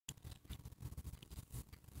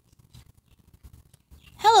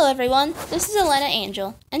Hello everyone, this is Elena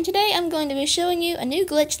Angel, and today I'm going to be showing you a new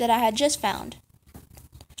glitch that I had just found.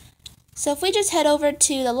 So if we just head over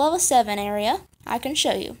to the level 7 area, I can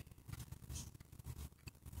show you.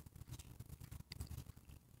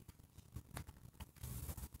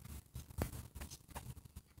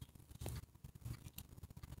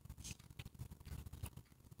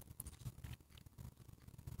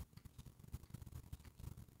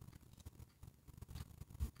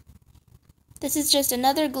 This is just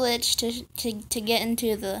another glitch to get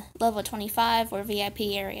into the level 25 or VIP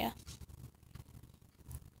area.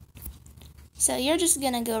 So you're just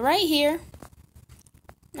going to go right here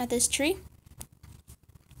at this tree.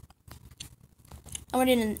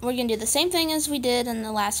 And we're gonna do the same thing as we did in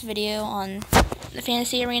the last video on the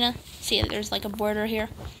fantasy arena. See, there's like a border here.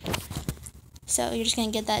 So you're just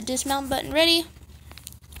going to get that dismount button ready,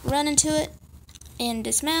 run into it, and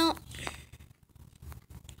dismount.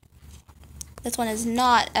 This one is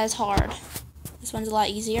not as hard. This one's a lot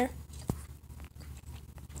easier.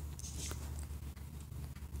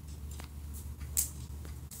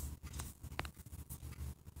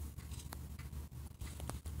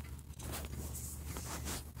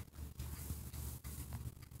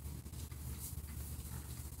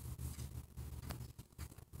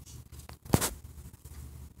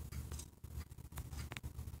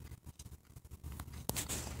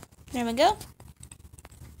 There we go.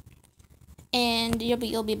 And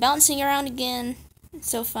you'll be bouncing around again. It's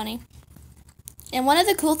so funny. And one of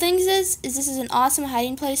the cool things is this is an awesome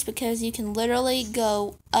hiding place because you can literally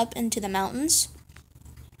go up into the mountains.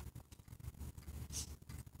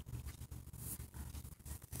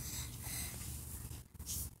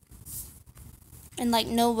 And like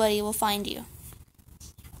nobody will find you.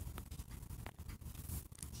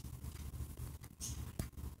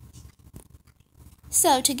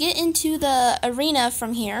 So to get into the arena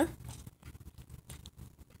from here,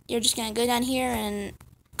 you're just going to go down here and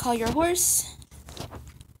call your horse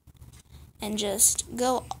and just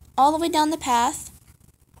go all the way down the path.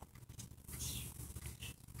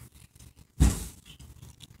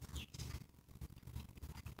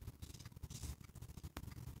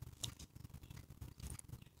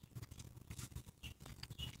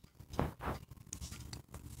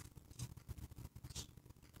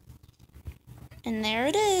 And there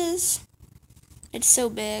it is. It's so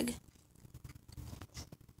big.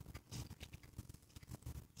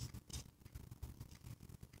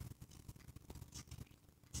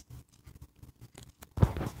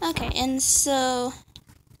 Okay, and so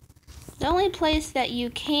the only place that you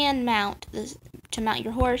can mount to mount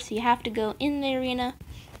your horse, you have to go in the arena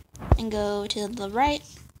and go to the right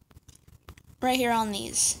here on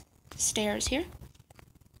these stairs here.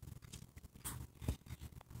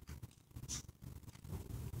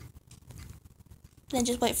 Then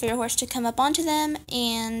just wait for your horse to come up onto them,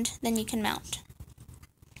 and then you can mount.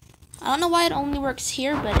 I don't know why it only works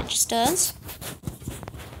here, but it just does.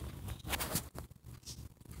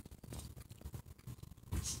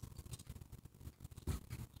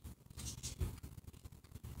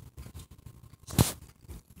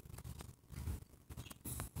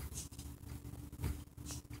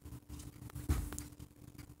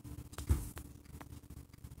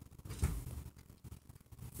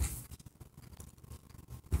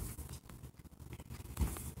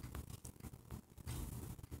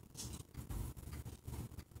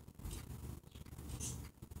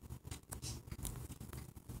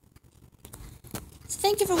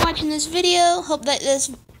 Thank you for watching this video. Hope that this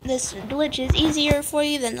glitch is easier for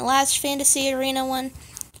you than the last fantasy arena one.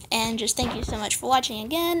 And just thank you so much for watching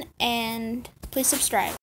again, and please subscribe.